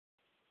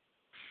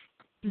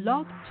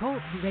Blog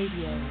Talk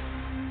Radio.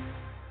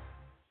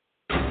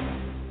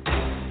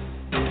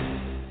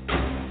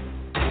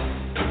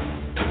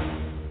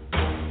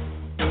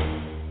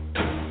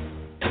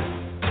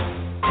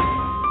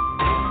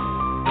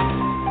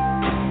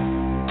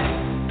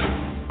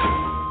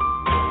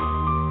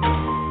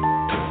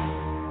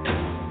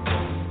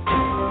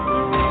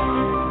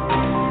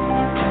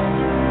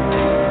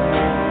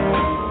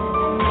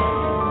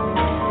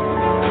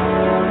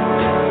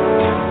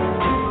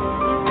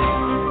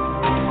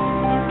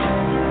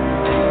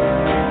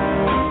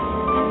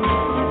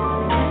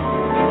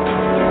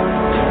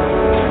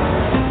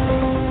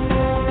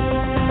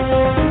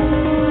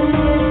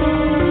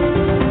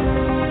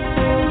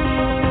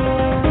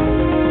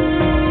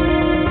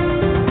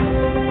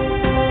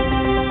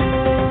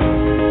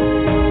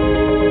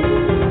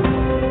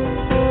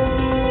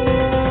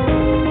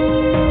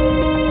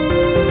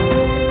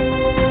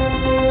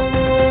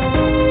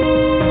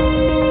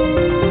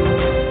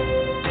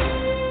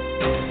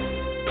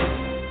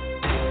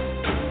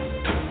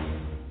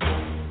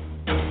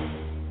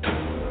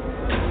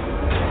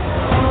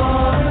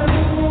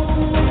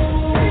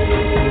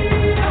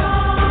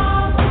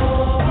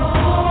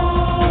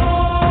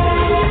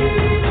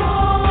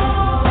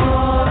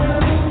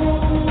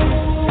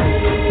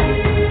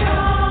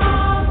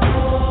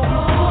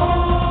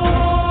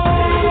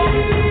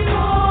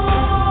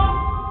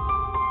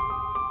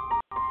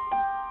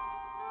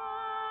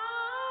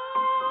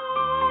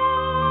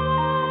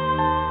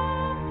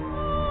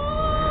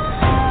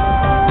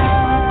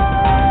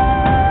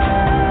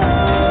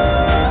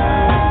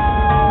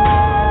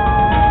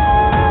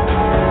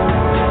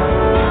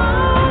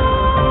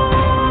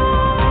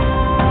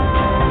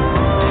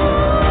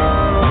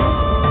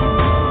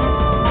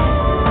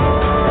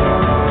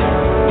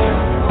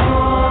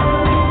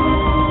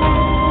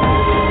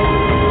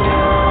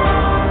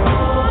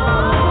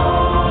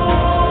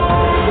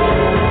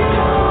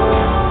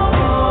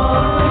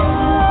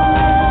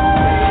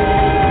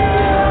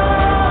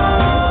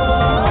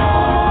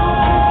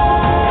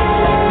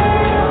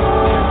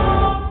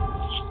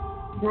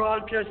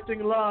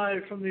 Broadcasting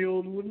live from the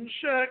old wooden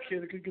shack here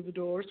at the click of the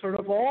door. Turn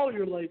off all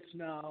your lights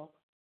now.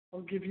 I'll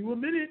give you a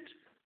minute.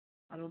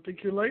 I don't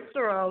think your lights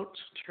are out.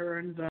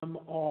 Turn them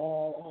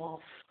all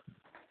off.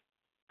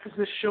 Because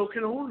this show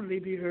can only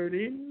be heard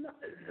in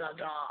the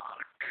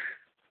dark.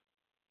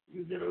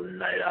 You little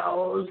night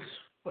owls.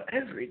 Well,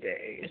 every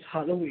day is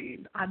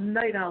Halloween on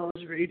Night Owls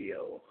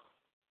Radio.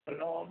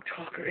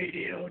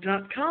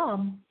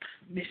 blogtalkradio.com.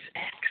 Miss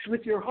X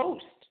with your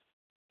host,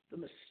 the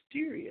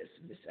mysterious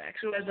Miss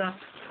X, who has a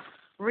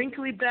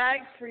wrinkly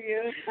bag for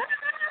you.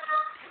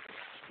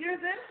 Hear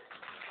this?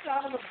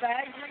 Sound of a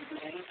bag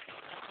wrinkling?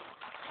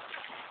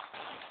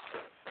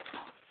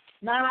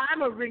 Now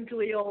I'm a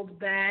wrinkly old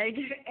bag,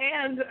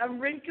 and I'm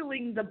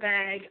wrinkling the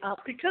bag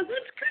up because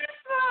it's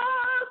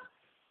Christmas.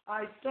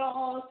 I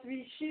saw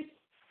 3 ships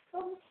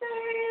come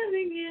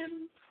sailing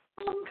in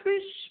on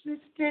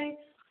Christmas Day,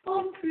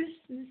 on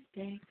Christmas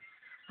Day.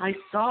 I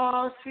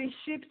saw 3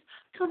 ships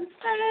come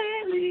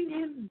sailing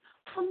in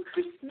on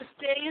Christmas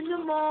Day in the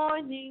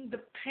morning.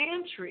 The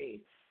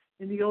pantry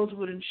in the old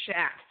wooden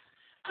shack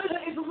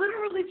is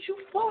literally too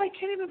full. I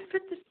can't even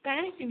fit this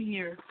bag in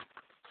here.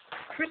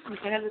 Christmas,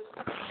 I have this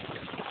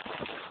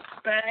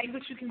bag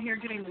which you can hear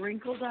getting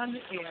wrinkled on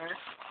the air.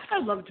 I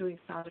love doing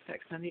sound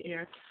effects on the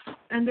air.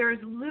 And there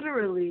is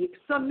literally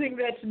something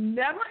that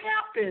never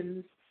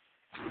happens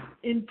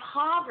in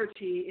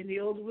poverty in the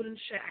old wooden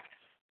shack.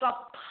 The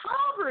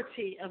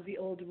poverty of the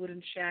old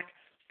wooden shack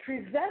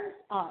prevents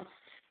us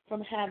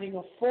from having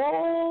a full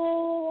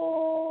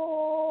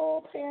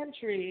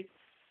pantry.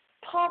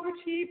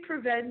 Poverty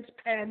prevents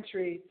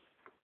pantry.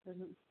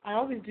 I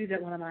always do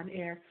that when I'm on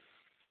air.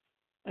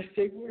 I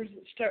say words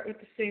that start with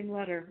the same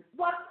letter.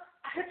 What?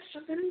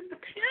 That means the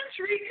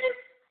pantry is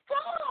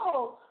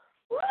full.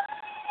 Woo!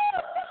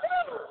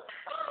 Oh,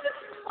 this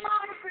is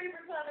my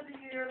favorite time of the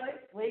year.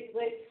 Wait.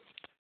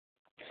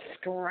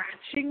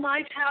 Scratching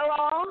my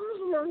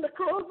talons on the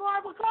cold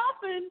marble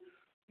coffin.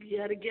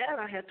 Yet again,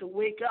 I had to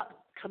wake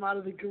up, come out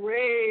of the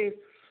grave.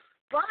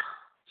 But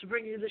to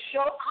bring you the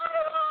show,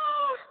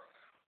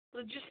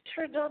 I just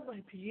turned on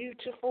my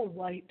beautiful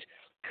white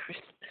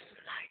Christmas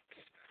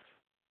lights.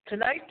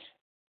 Tonight,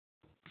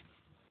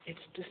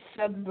 it's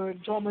December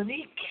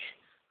Dominique.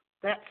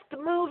 That's the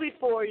movie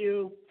for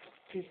you.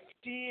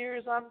 50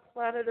 years on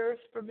planet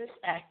Earth for Miss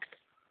X.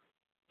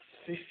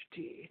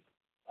 50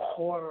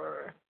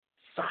 horror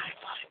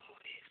sci-fi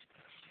movies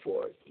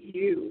for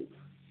you.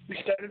 We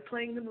started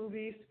playing the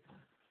movies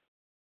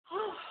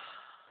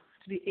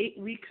to be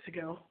 8 weeks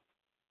ago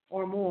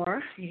or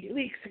more, 8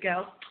 weeks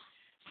ago.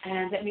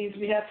 And that means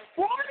we have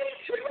 42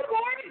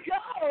 more to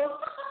go.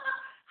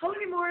 How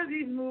many more of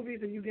these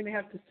movies are you going to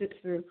have to sit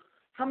through?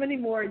 How many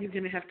more are you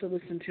going to have to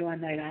listen to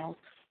on Night Owls?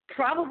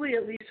 Probably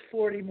at least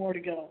 40 more to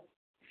go.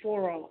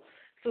 40.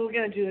 So we're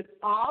going to do it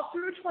all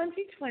through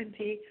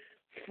 2020,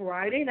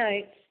 Friday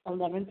nights,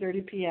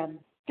 11:30 p.m.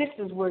 This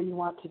is where you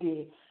want to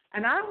be.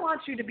 And I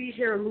want you to be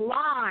here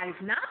live,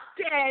 not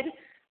dead,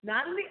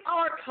 not in the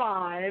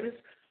archives,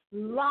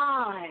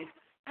 live.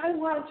 I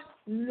want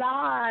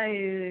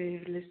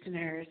live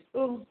listeners.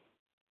 Oh,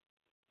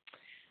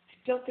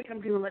 I don't think I'm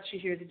going to let you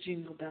hear the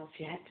jingle bells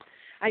yet.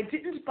 I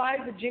didn't buy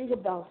the jingle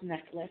bells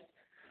necklace.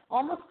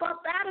 Almost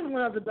bought that in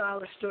one of the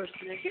dollar stores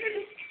today. Here it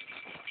is.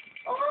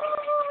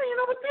 Oh, you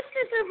know what this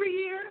is every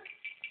year?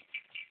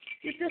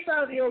 Get this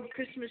out of the old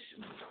Christmas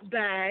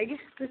bag.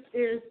 This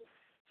is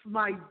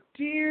my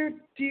dear,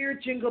 dear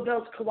Jingle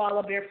Bells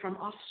koala bear from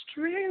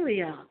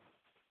Australia.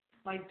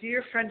 My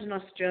dear friend in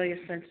Australia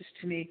sent this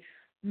to me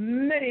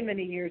many,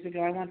 many years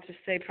ago. I want to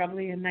say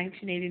probably in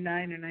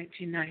 1989 or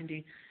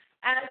 1990.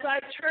 As I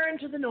turn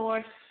to the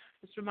north,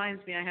 this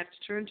reminds me I have to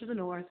turn to the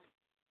north,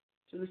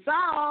 to the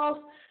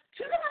south,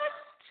 to the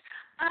west,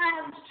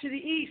 and to the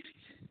east,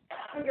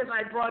 because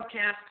I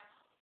broadcast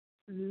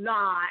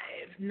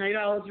live Night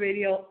Owls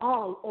Radio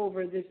all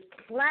over this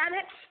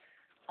planet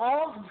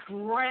of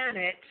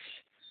granite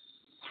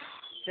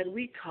that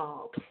we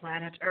call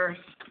planet Earth.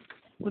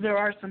 Well, there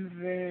are some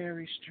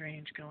very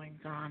strange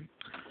goings on.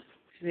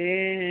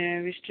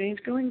 Very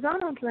strange goings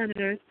on planet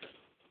Earth.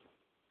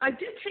 I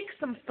did take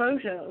some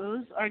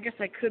photos, or I guess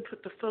I could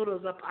put the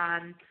photos up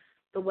on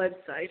the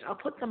website. I'll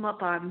put them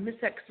up on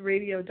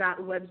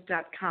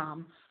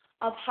missxradio.webs.com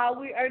of how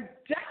we are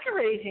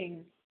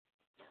decorating.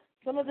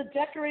 Some of the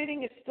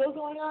decorating is still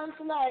going on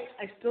tonight.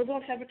 I still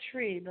don't have a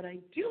tree, but I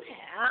do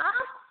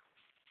have,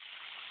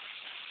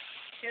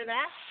 hear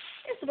that?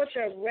 It's a bunch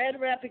of red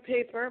wrapping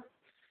paper.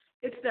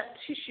 It's that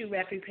tissue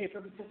wrapping paper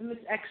because Miss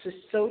X is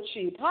so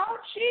cheap. How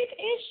cheap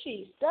is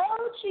she? So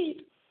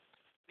cheap.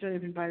 Don't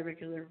even buy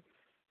regular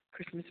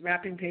Christmas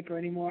wrapping paper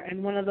anymore.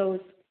 And one of those,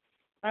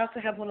 I also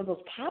have one of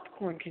those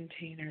popcorn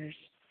containers.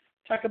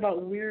 Talk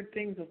about weird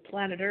things of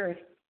planet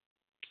Earth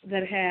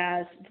that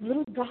has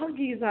little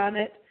doggies on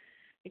it.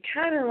 It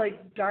kind of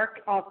like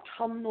dark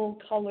autumnal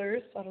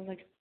colors, sort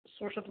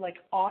of like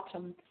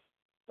autumn,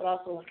 but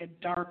also like a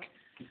dark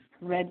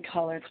red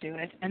color to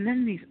it. And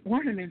then these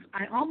ornaments,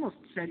 I almost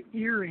said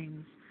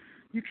earrings.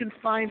 You can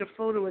find a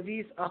photo of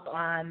these up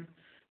on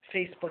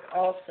Facebook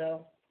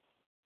also.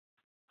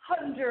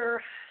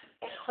 Under,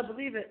 I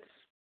believe it's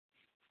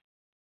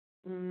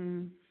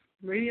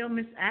Radio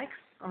Miss X.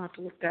 I'll have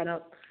to look that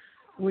up.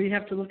 We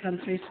have to look on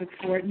Facebook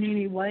for it.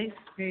 Nene Weiss,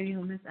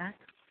 Radio Miss X.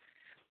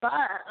 But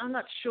I'm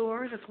not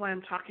sure. That's why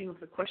I'm talking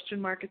with a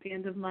question mark at the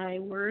end of my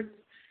words.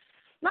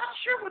 Not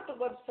sure what the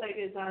website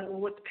is on, or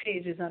what the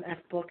page is on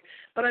Fbook,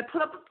 but I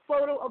put up a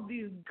photo of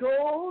these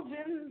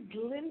golden,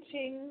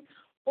 glinting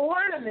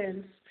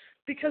ornaments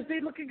because they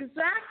look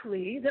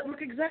exactly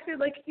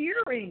like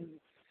earrings.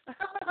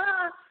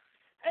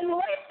 And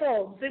light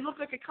bulbs. They look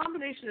like a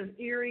combination of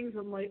earrings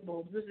and light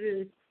bulbs. This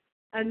is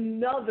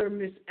another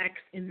Miss X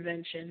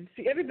invention.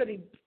 See, everybody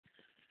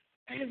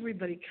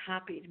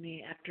copied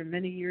me after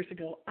many years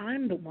ago.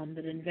 I'm the one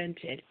that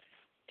invented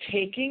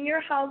taking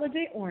your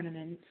holiday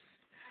ornaments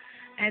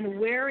and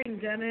wearing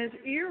them as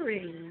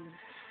earrings.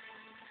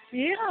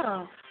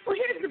 Yeah. Well,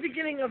 here's the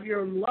beginning of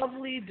your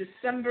lovely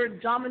December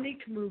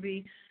Dominique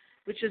movie,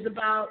 which is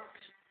about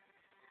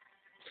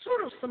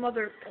sort of some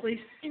other place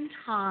in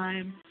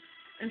time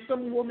and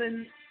some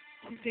woman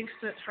who thinks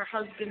that her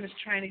husband is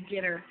trying to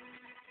get her.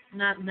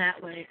 Not in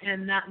that way,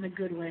 and not in a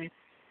good way.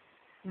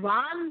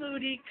 Ron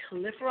Moody,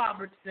 Cliff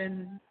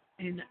Robertson,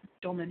 and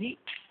Dominique.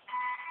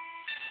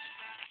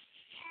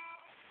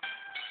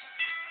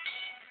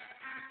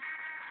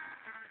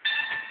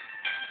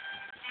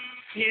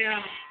 Yeah.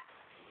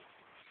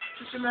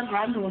 Just remember,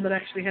 I'm the one that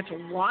actually had to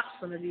watch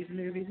some of these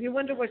movies. You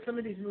wonder why some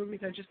of these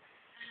movies are just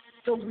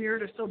so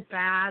weird or so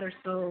bad or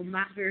so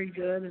not very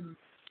good and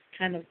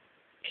kind of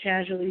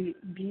casually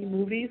B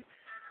movies.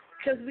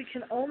 Because we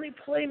can only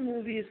play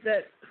movies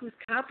whose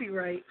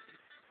copyrights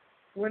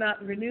were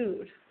not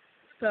renewed.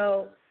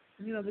 So,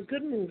 the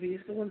good movies,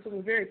 the ones that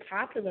were very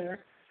popular,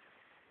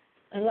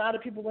 and a lot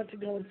of people went to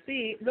go and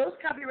see, those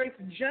copyrights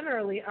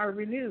generally are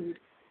renewed.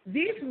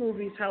 These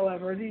movies,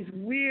 however, these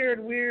weird,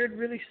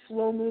 really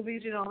slow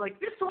movies, like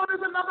this one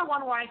is another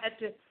one where I had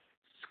to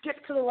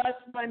skip to the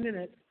last 5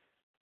 minutes.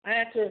 I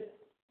had to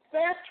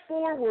fast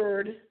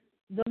forward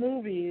the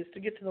movies to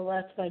get to the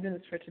last 5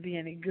 minutes for it to be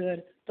any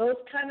good. Those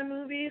kind of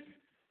movies,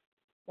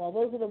 well,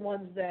 those are the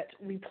ones that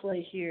we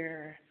play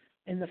here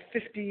in the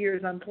 50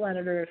 years on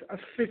planet Earth of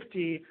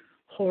 50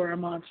 horror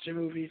monster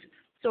movies.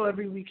 So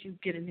every week you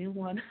get a new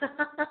one.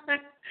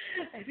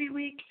 Every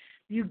week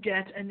you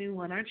get a new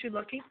one. Aren't you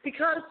lucky?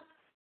 Because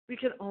we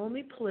can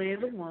only play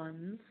the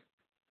ones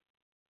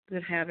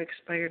that have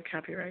expired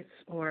copyrights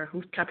or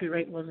whose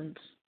copyright wasn't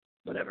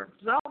whatever.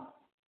 So,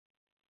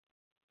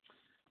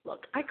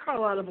 look, I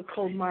crawl out of a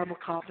cold marble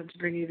coffin to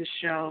bring you the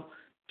show.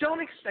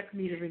 Don't expect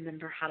me to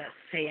remember how to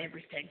say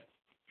everything.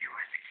 You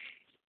were the key.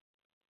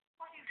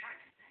 What are you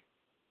trying to say?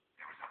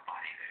 There was a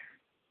body there.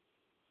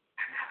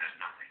 And now there's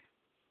nothing.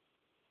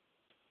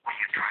 What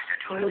are you trying to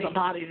do? There was a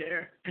body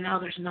there, and now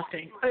there's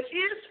nothing. It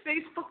is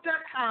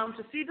Facebook.com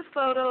to see the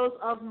photos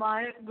of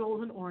my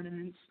golden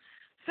ornaments.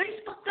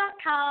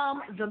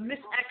 Facebook.com, The Miss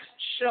X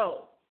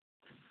Show.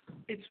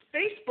 It's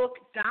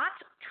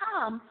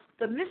Facebook.com,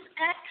 The Miss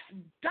X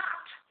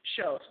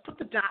Show. So put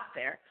the dot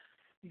there.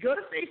 You go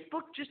to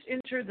Facebook, just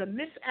enter the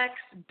Miss X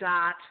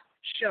dot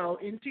show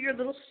into your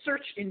little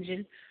search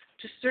engine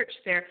to search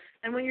there.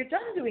 And when you're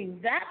done doing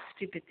that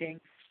stupid thing,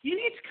 you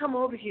need to come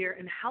over here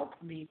and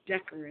help me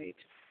decorate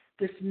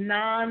this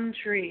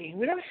non-tree.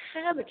 We don't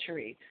have a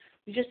tree.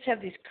 We just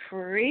have these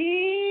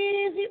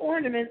crazy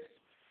ornaments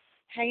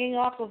hanging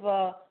off of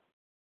a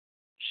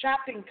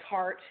shopping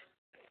cart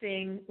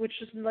thing, which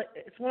is like,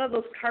 it's one of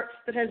those carts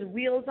that has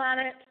wheels on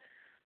it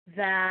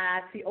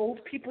that the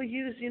old people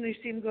use. You know, you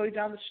see them going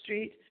down the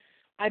street.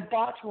 I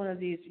bought one of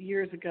these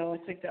years ago. I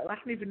think that I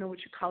don't even know what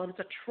you call it. It's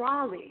a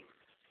trolley.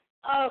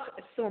 Oh,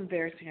 it's so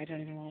embarrassing. I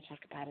don't even want to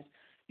talk about it.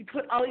 You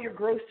put all your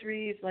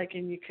groceries, like,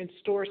 and you can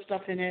store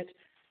stuff in it,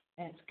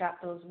 and it's got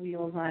those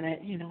wheels on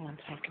it. You know what I'm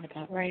talking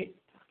about, right?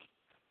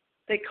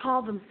 They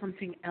call them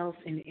something else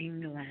in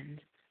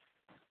England.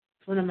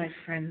 One of my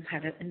friends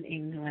had it in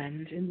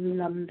England, in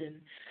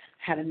London,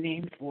 had a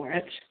name for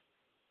it.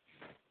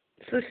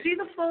 So see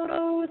the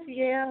photos?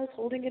 Yeah, I was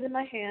holding it in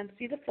my hand.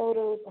 See the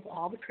photos of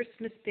all the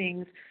Christmas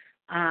things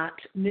at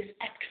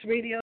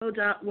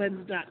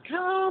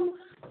missxradio.webs.com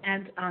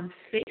and on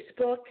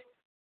Facebook,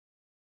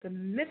 the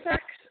Miss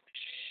X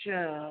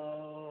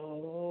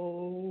Show.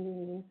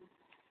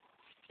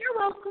 You're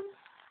welcome.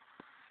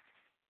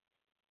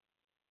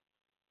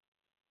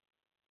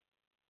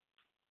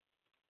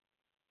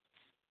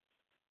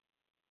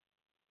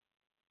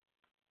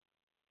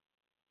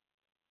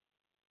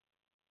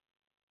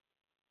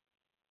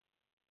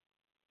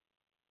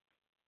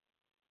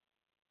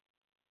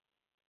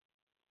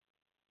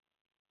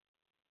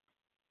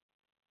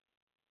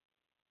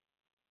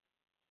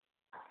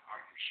 Are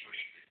you sure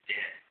she was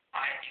dead?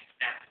 I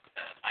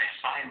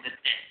signed the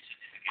death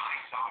certificate. I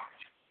saw her.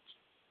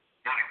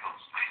 Not a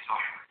ghost. I saw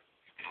her.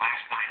 And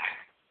last night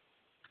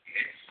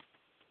Yes.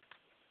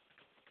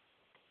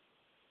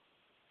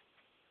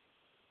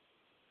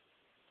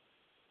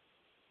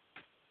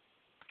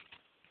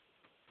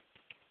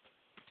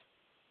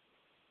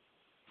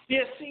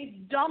 Yeah,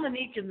 see,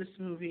 Dominique in this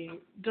movie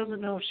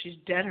doesn't know if she's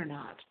dead or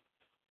not.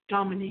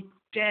 Dominique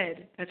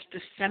dead. That's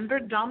December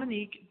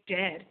Dominique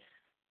dead.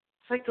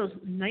 It's like those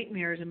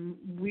nightmares and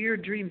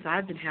weird dreams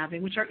I've been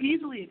having, which are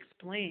easily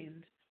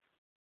explained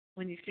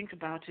when you think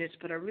about it,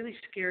 but are really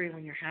scary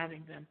when you're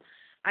having them.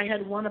 I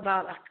had one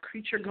about a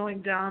creature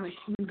going down, a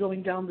human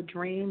going down the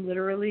drain,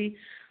 literally,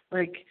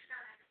 like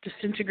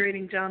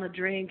disintegrating down a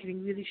drain,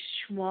 getting really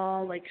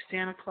small, like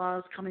Santa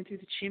Claus coming through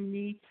the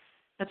chimney.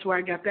 That's where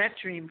I got that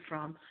dream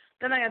from.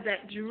 Then I had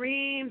that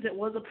dream that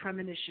was a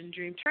premonition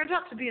dream. Turned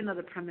out to be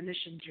another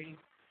premonition dream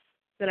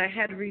that I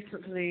had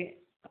recently.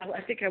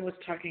 I think I was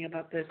talking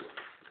about this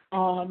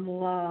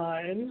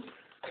online.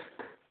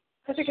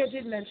 I think I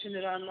did mention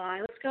it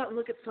online. Let's go out and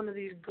look at some of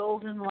these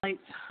golden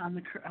lights on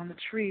the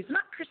trees.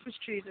 Not Christmas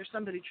trees. There's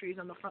somebody's trees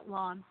on the front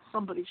lawn.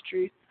 Somebody's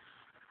trees.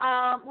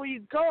 Where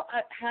you go,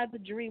 I had the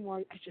dream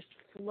where I just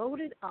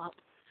floated up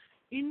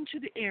into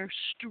the air,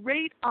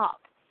 straight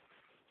up.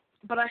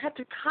 But I had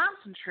to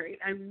concentrate.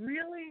 I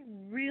really,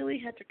 really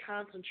had to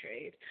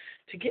concentrate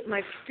to get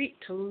my feet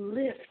to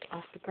lift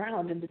off the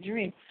ground in the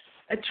dream.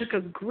 It took a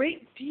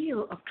great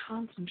deal of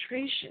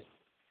concentration.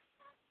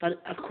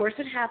 But, of course,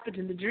 it happened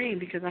in the dream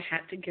because I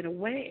had to get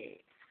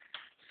away.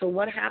 So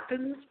what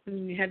happens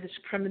when you have this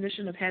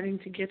premonition of having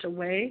to get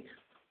away?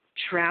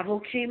 Travel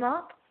came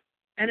up,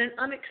 and an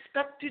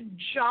unexpected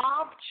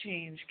job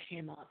change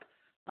came up.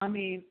 I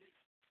mean,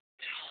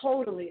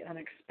 totally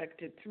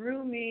unexpected.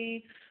 Threw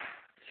Miss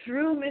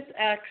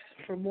X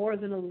for more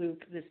than a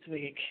loop this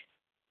week.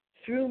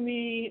 Threw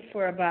me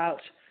for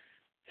about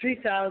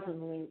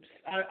 3,000 loops.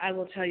 I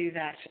will tell you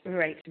that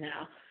right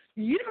now.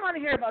 You don't want to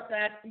hear about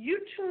that. You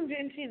tuned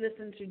in to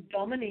listen to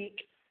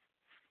Dominique,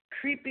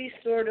 creepy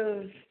sort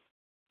of,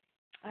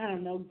 I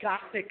don't know,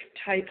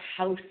 gothic-type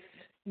house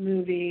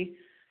movie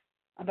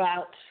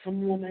about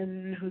some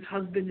woman whose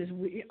husband is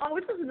weird. Oh,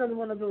 it was another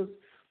one of those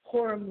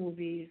horror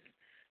movies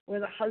where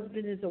the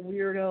husband is a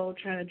weirdo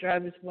trying to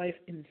drive his wife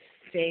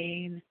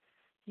insane.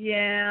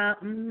 Yeah,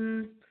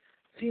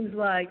 seems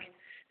like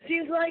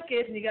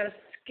it, and you got to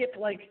skip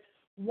like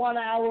 1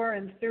 hour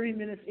and 30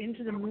 minutes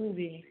into the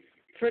movie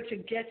for it to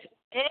get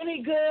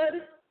any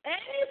good,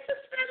 any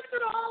suspense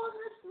at all in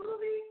this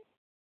movie,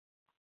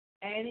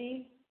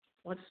 any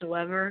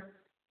whatsoever.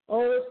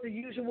 Oh, it's the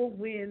usual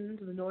wind,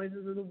 the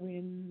noises of the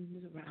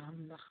wind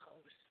around the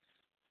house.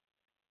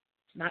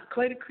 It's not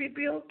quite a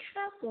creepy old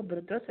castle, but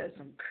it does have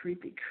some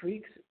creepy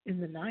creaks in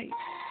the night.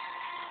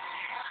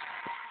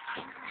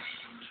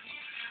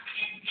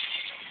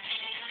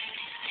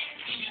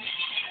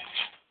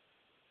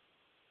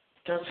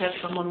 It does have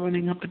someone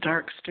running up a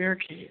dark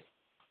staircase.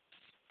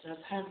 It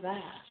does have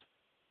that.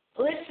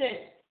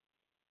 Listen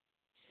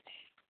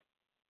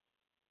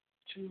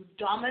to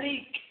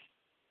Dominique,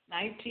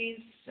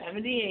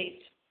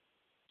 1978.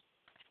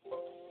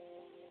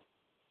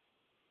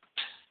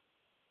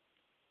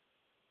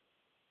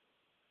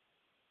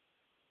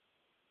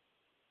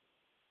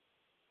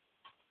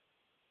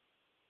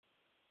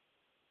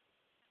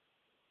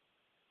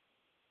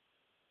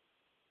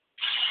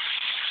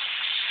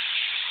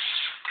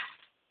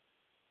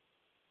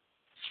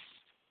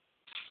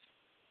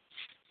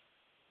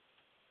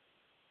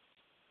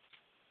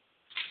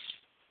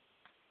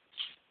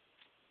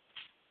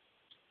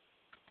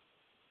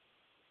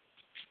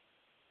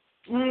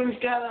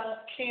 He's got a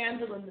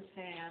candle in his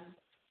hand,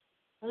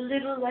 a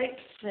little light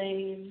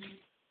flame.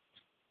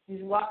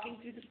 He's walking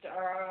through the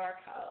dark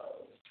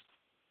house.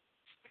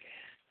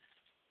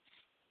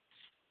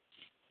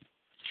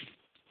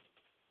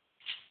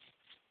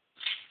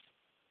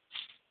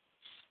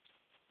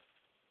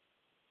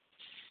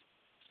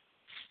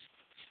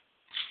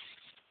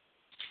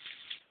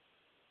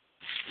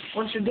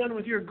 Once you're done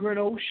with your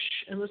Grenache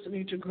and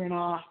listening to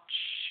Grenache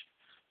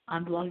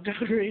on Blog Talk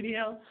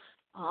Radio,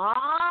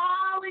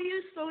 all of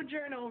you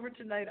sojourn over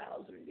to Night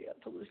Owls Radio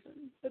to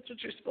listen. That's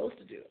what you're supposed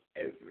to do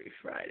every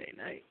Friday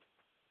night.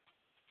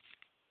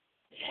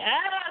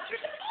 Yeah, that's what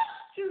you're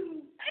supposed to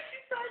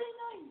every Friday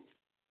night.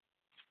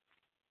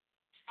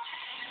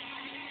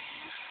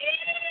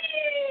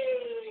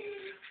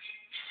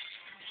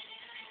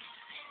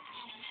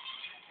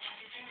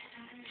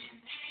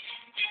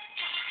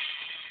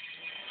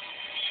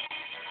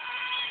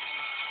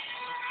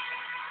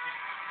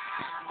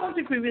 I don't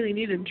think we really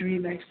need a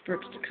dream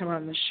expert to come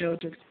on the show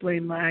to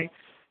explain my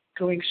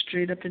going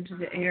straight up into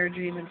the air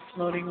dream and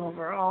floating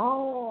over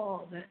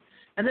all that.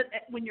 And then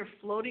when you're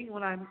floating,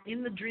 when I'm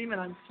in the dream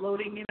and I'm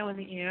floating, in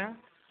the air,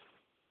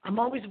 I'm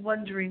always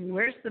wondering,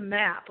 where's the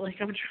map?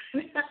 Like I'm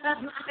trying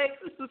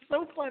this is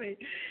so funny.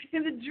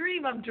 In the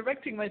dream, I'm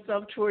directing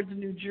myself towards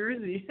New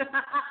Jersey.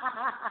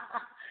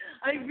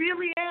 I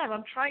really am.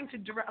 I'm trying to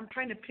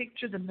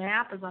picture the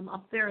map as I'm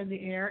up there in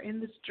the air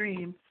in this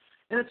dream.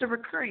 And it's a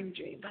recurring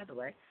dream, by the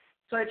way.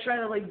 So I try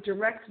to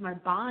direct my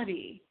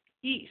body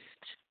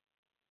east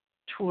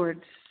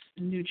towards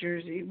New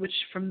Jersey, which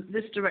from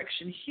this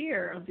direction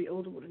here of the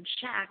old wooden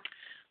shack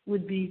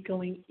would be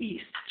going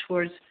east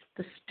towards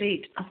the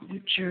state of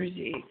New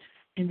Jersey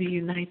in the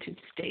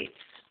United States.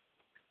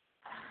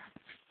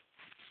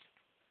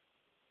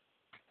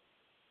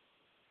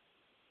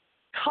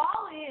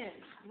 Call in.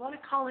 You want to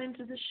call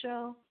into the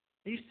show?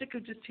 Are you sick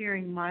of just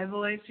hearing my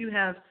voice? You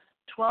have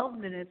 12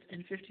 minutes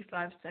and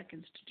 55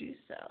 seconds to do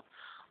so.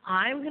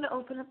 I'm going to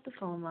open up the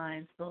phone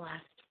lines the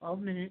last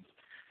 12 minutes.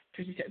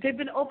 50 seconds. They've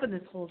been open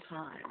this whole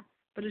time.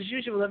 But as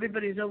usual,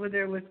 everybody's over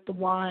there with the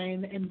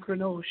wine and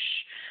Grenache.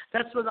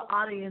 That's where the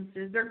audience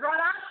is. They're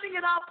granaching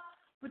it up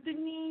with the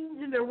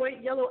names and their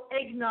white, yellow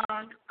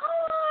eggnog.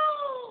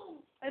 Oh!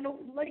 I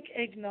don't like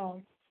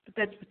eggnog, but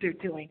that's what they're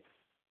doing.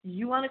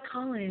 You want to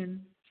call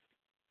in.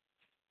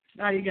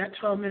 Now you got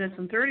 12 minutes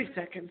and 30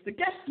 seconds. The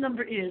guest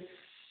number is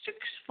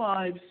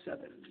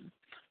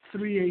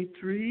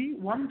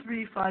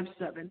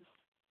 657-383-1357.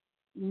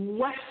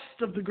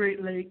 West of the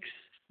Great Lakes,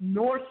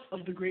 north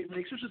of the Great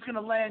Lakes, which is going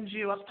to land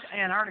you up to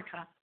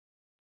Antarctica,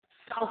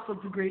 south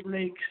of the Great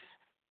Lakes,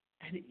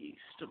 and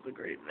east of the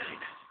Great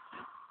Lakes.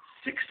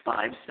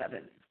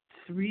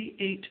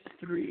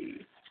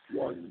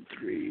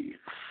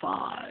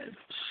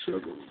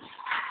 657-383-1357.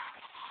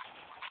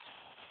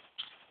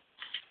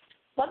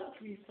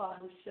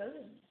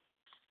 1357.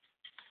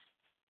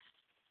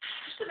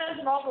 Just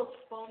imagine all those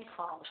phone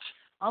calls,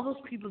 all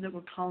those people that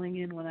were calling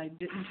in when I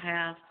didn't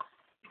have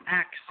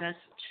access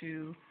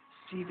to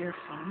see their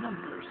phone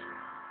numbers.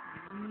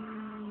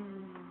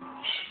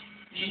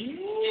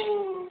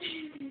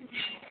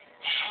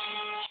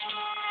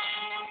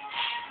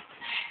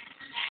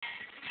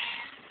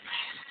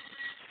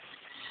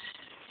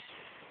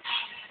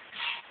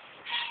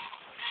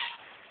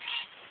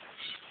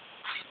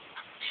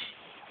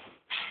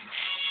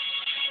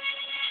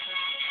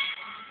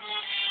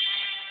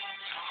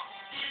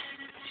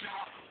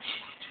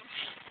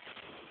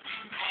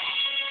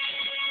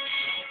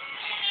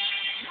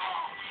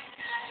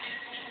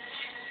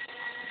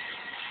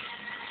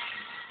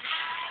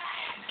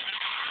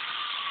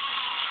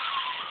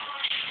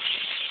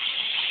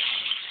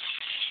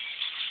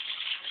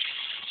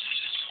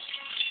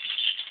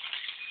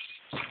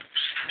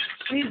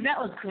 That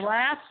was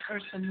glass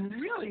or some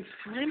really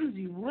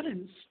flimsy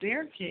wooden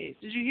staircase.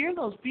 Did you hear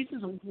those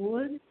pieces of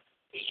wood?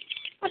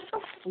 They're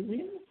so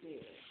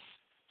flimsy.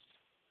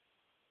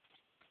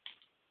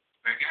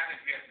 We're gathered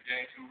here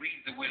today to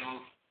read the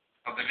will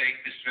of the late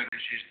Mr. and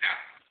Mrs.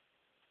 Ballard.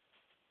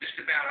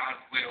 Mr.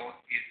 Ballard's will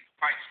is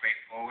quite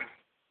straightforward.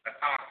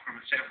 Apart from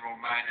several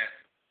minor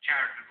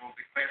charitable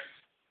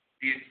bequests,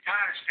 the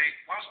entire estate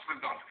was to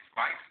have gone to his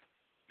wife,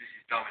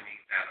 Mrs.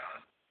 Dominique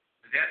Ballard.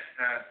 Death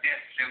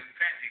so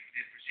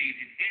tragically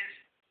preceded his,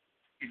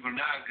 it will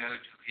now go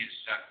to his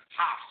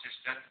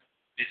half-sister,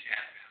 Miss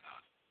Anne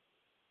Ballard.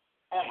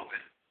 All of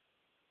it.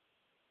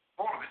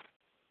 All of it.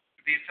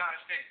 The entire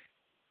estate.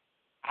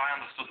 I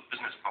understood the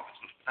business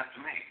profits was left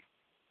to me.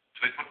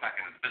 So he put back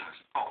into the business,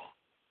 of course.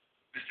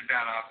 Mr.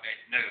 Ballard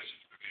made no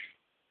such provision.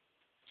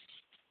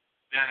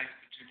 May I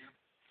continue?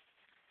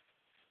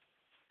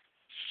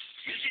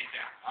 Mrs.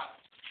 Ballard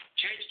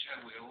changed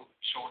her will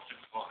shortly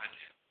before her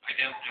death. I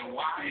don't know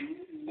why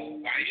or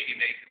why she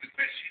made the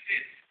request she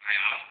did. I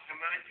asked her,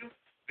 mind you,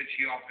 but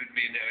she offered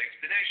me no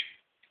explanation.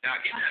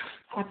 Now, in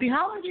her Happy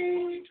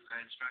holidays.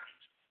 her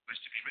instructions was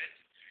to be read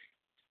to three.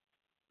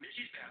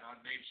 Mrs.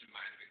 Ballard made some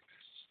minor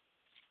requests.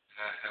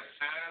 Her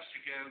first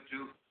to go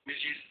to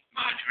Mrs.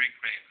 Marjorie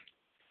Craven.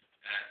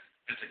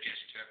 as a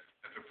gesture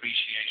of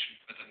appreciation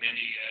for the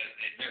many years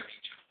they've known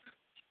each other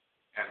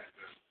and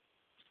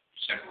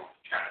several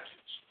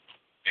charities.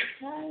 There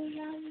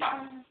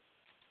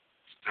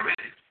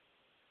is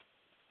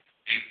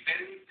a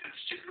very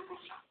considerable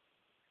sum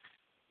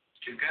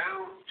to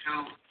go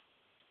to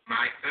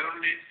my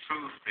only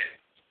true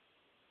friend,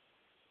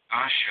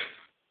 our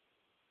chauffeur,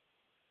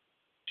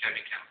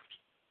 Tony Campbell.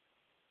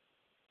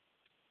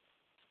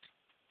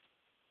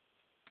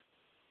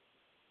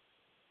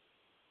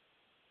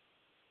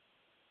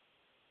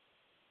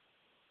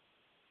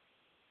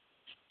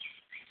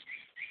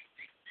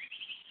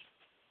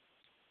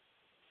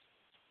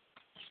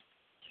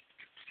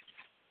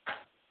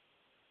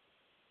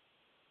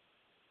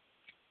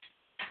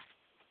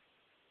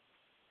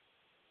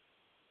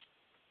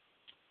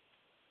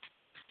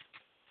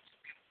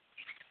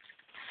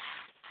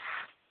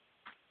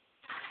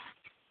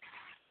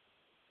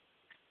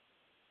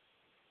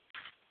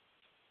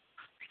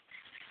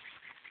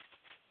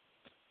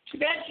 Too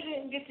bad you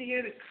didn't get to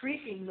hear the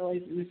creaking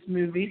noise in this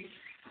movie.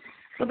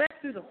 Go back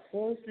through the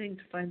whole thing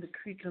to find the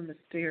creak on the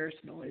stairs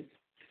noise.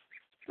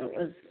 So it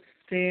was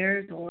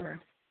stairs or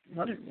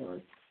what it was.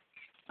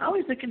 I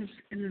always think in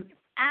an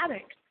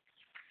attic.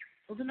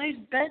 It was a nice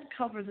bed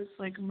cover that's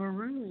like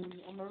maroon,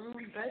 a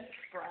maroon bed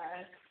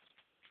spread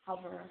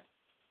cover.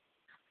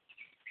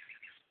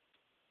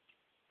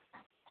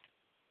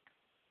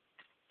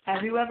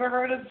 Have you ever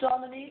heard of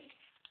Dominique?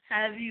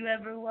 Have you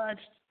ever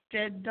watched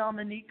Dead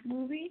Dominique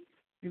movie?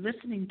 You're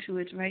listening to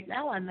it right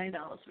now on Night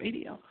Owls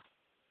Radio.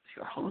 It's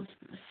your host,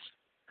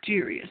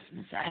 Mysterious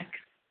Miss X.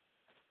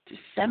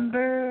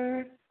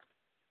 December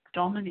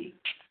Dominique.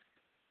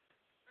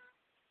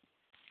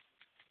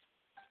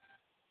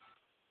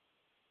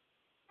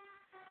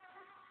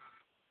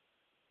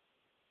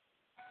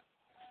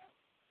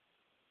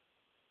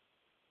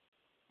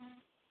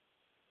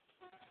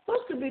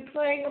 Supposed to be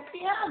playing a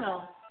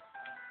piano.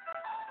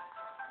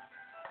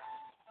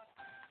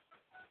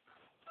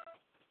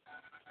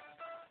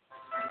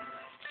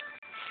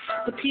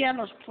 The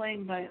piano's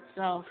playing by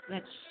itself.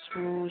 That's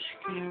so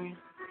scary.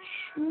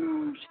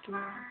 So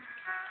scary.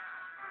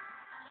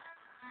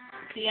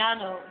 The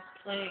piano is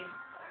playing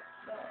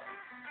by itself.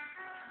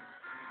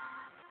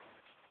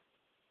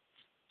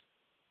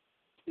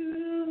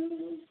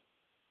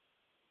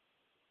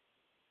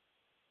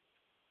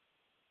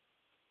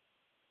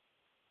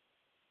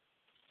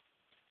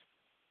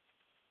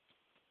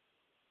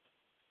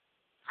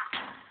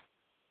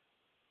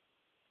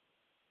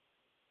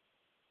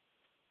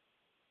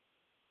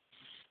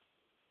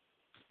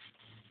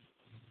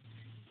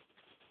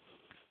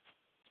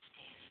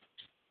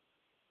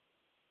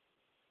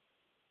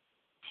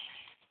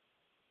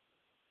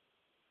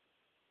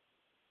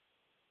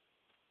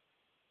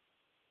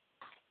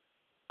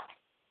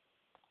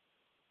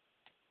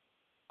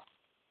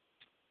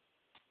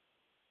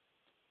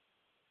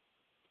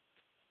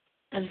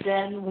 And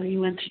then when he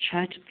went to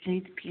try to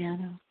play the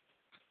piano,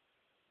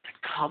 the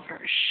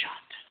cover is shut.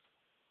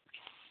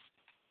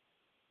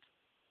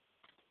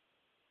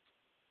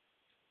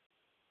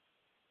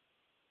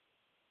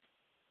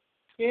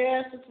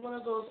 Yes, it's one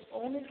of those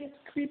only gets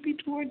creepy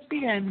towards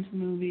the end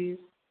movies.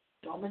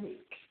 Dominique.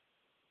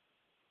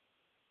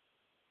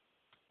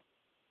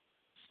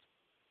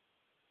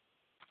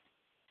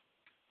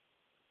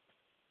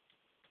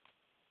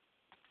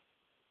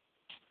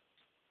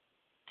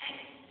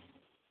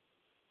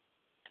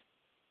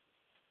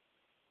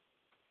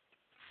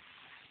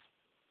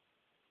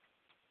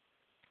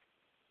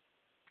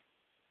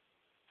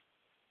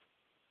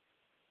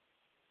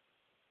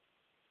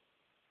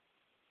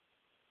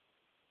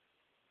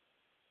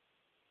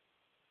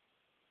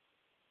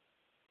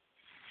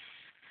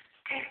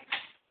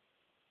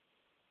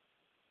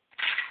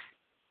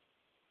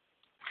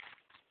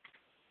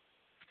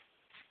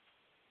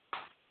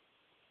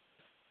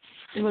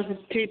 It was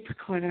a tape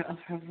recorder of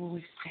her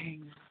voice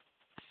saying that.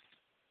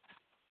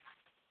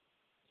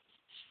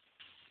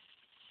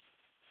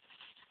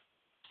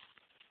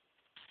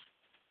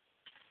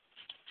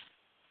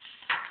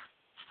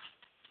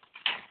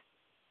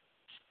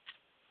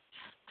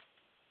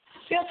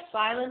 See how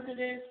silent it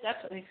is?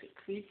 That's what makes it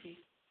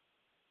creepy.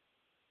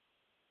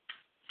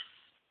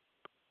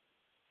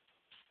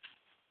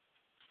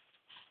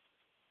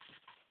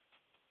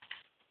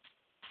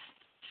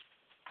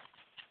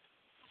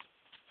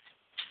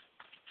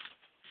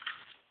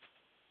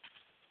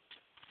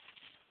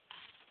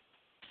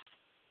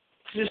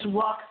 Just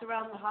walks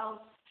around the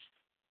house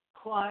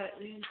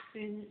quietly and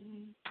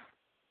singing.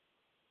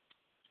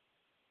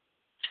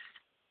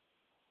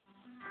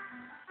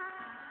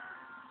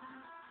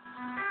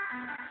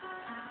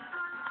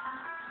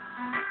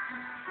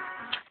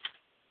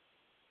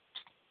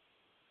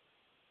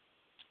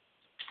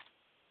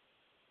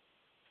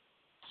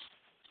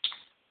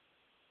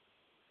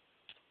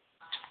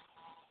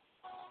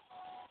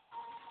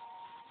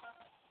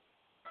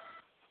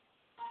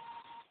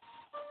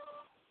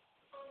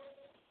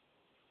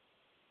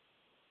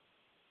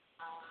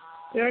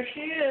 There she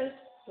is,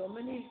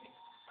 Dominique.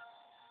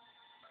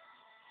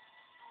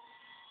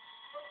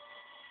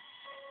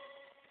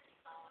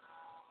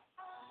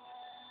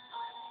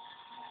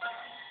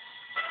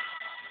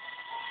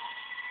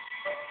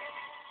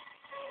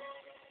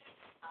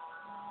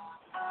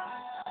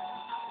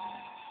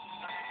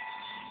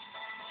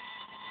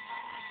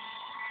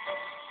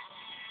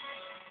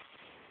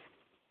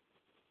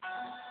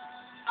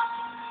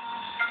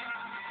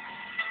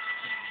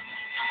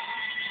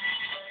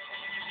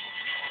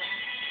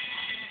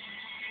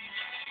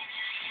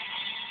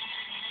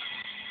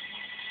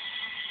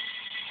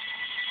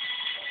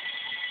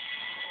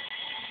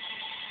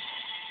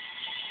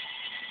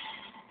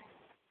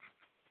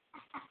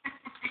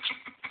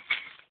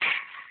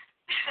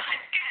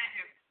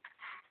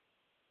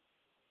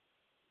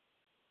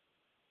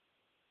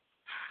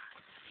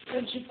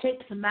 Then she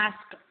takes the mask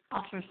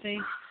off her face,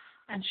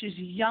 and she's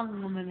a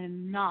young woman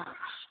and not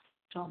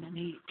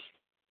Dominique.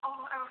 All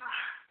over.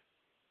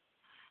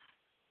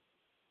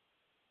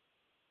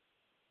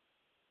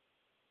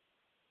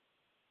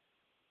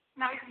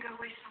 Now you can go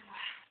away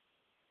somewhere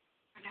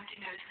where nobody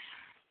knows us.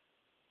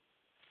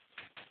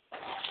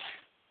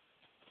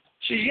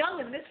 She's young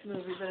in this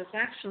movie, but it's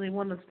actually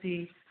one of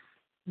the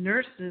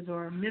nurses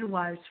or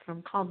midwives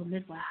from Call the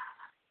Midwife.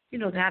 You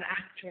know, that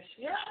actress.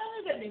 Yeah,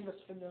 that name was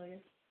familiar.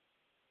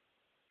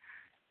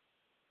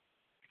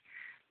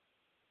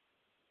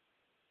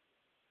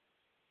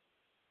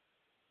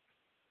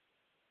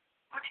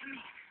 What do you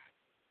mean?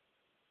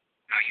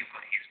 Now you've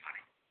got his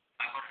money.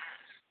 I've got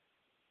hers.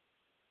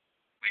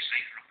 We're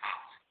safer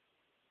apart.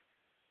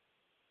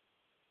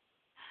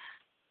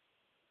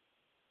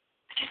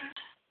 I didn't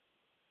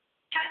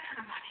get it for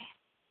the money.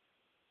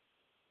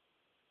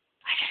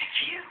 I did it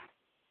for you.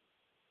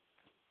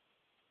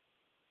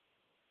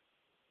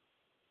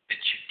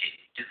 But you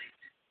didn't do it.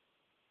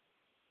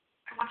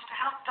 I wanted to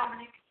help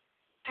Dominique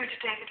do to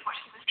David what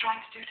he was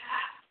trying to do to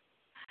her.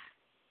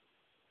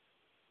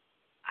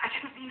 I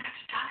didn't mean her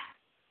to die.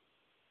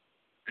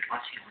 But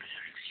once you wanted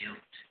her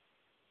exhumed,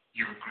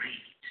 you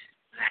agreed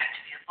there had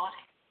to be a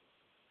body.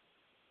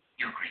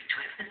 You agreed to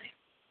everything.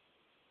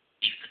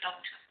 Even the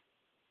doctor.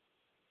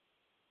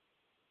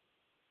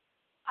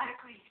 I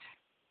agreed.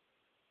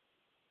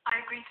 I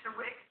agreed to the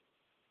wig,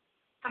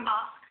 the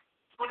mask,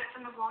 bullets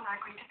in the wall. I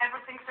agreed to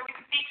everything so we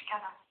could be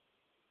together.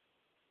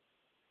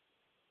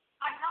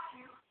 I love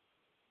you.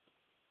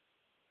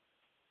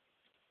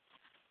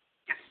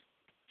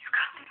 You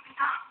can't leave me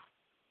now.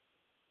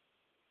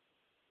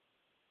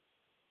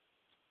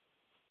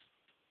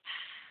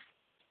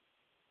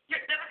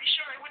 You'd never be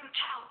sure I wouldn't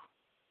tell.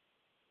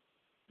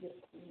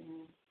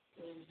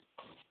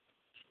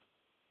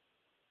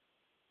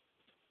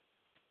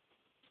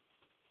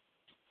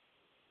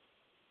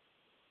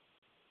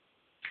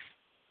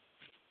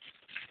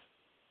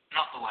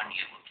 Not the one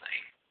you were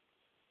playing.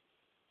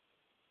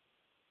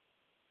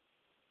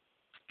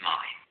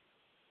 Mine.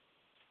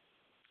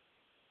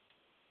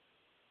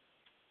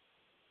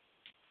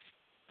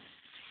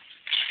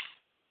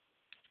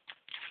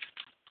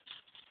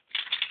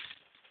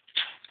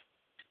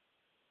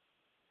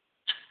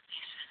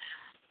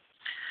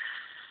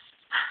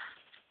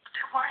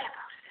 Don't worry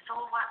about it. It's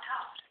all worked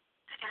out.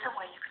 There is a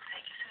way you can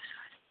fake your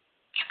suicide.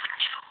 It would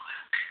never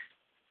work.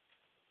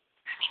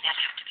 I mean, there'd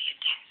have to be a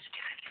death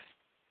certificate.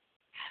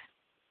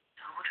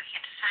 Who would we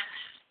get to sign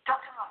this?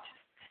 Dr. Rogers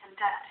is in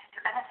debt. He'd do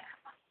anything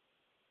for money.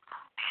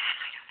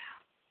 I don't know.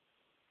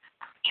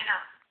 You know,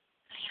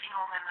 leaving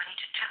all my money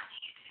to Tony.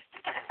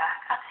 You give it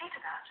back. I'll see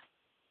to that.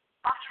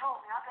 After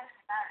all, we are going to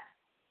be married.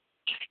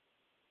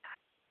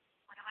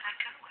 Where would I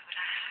go? Where would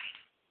I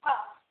hide?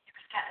 Well, you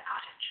could stay at the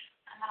cottage,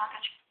 and then I'll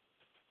get you.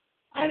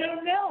 I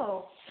don't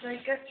know. But I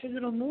guess your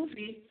little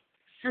movie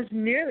has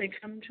nearly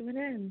come to an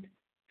end.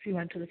 If you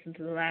want to listen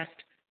to the last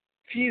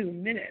few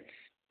minutes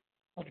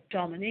of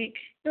Dominique,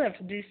 you'll have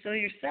to do so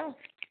yourself,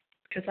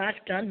 because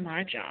I've done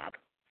my job.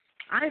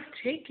 I've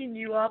taken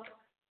you up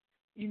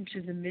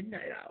into the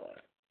midnight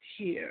hour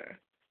here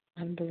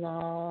on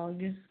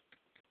Blog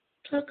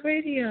Talk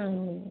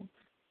Radio,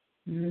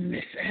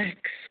 Miss X.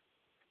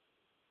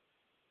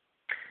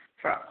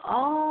 For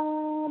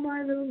all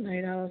my little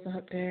night owls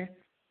out there,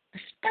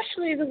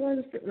 especially the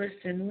ones that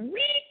listen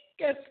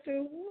week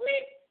after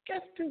week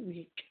after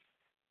week,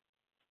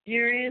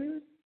 year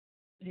in,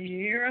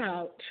 year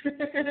out.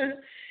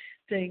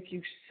 Thank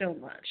you so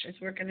much. As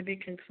we're going to be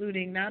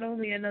concluding not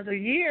only another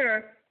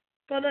year,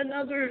 but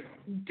another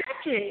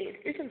decade.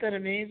 Isn't that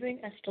amazing?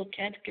 I still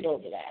can't get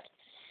over that.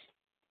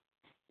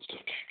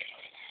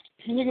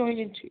 And we're going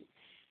into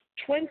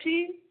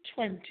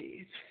 2020.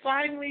 It's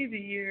finally the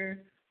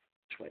year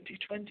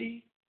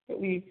 2020 that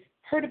we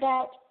heard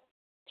about,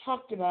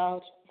 talked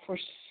about for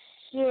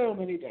so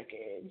many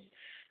decades.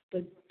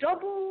 The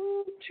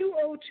double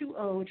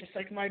 2020, just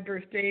like my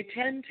birthday,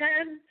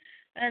 1010,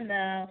 and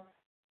now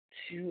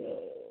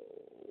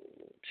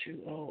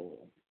 2020.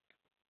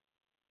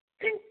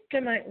 I think I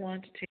might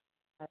want to take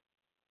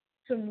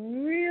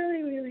some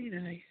really, really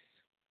nice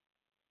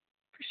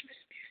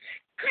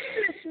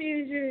Christmas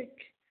music.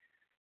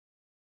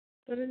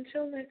 But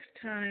until next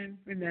time,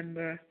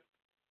 remember,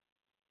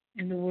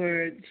 in the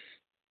words of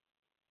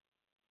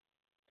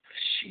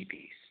She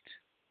Beast,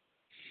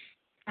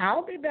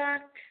 I'll be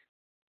back.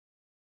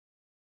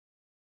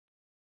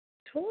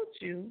 Told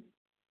you,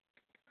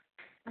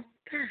 I'll be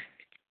back.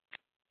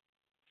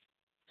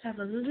 Have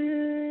a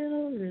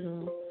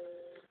little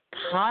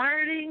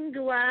parting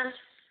glass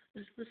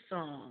is the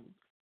song.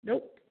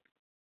 Nope.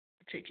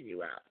 We're taking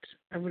you out.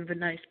 That would have been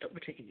nice, but we're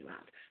taking you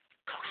out.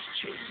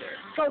 Ghost Chaser.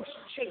 Ghost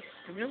Chase.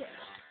 Gorilla.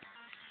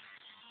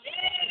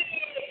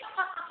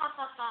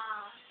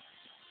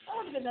 That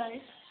would have been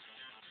nice.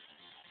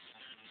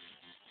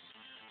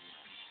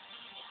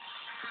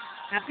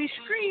 Happy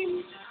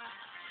Scream.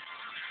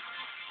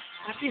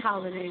 Happy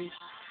holidays.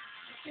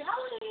 Happy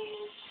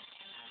holidays.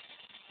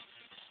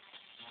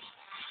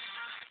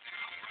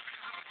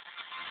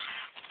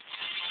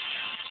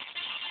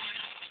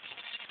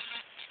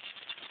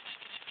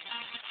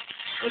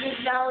 It is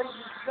now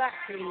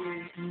exactly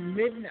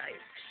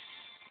midnight.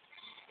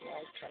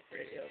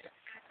 LogTalkRadio.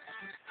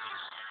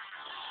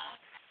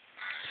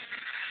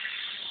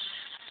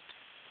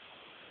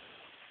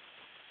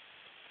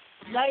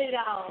 Night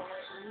Owls.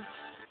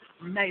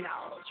 Night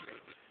Owls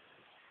Radio.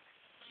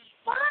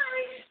 Bye.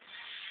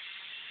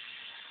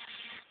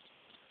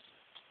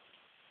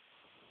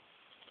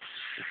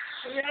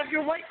 You have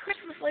your white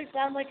Christmas lights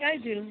on like I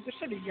do. They're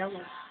sort of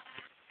yellow.